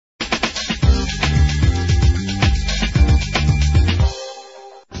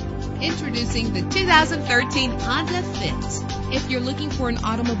Introducing the 2013 Honda Fit. If you're looking for an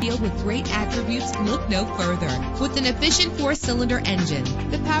automobile with great attributes, look no further. With an efficient 4-cylinder engine,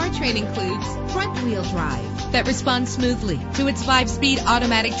 the powertrain includes front-wheel drive that responds smoothly to its 5-speed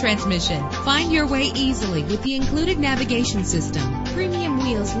automatic transmission. Find your way easily with the included navigation system. Premium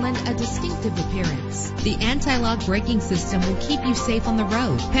wheels lend a distinctive appearance. The anti-lock braking system will keep you safe on the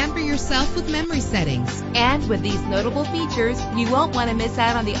road. Pamper yourself with memory settings. And with these notable features, you won't want to miss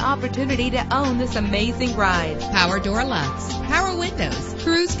out on the opportunity to own this amazing ride. Power door locks, power windows,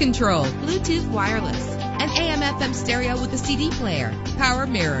 cruise control, Bluetooth wireless, an AM/FM stereo with a CD player, power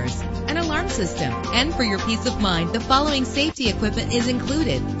mirrors, an alarm system. And for your peace of mind, the following safety equipment is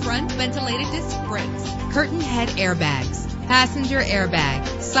included: front ventilated disc brakes, curtain head airbags, passenger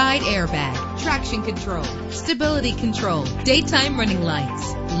airbag, side airbag, traction control, stability control, daytime running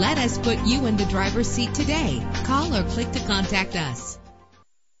lights. Let us put you in the driver's seat today. Call or click to contact us.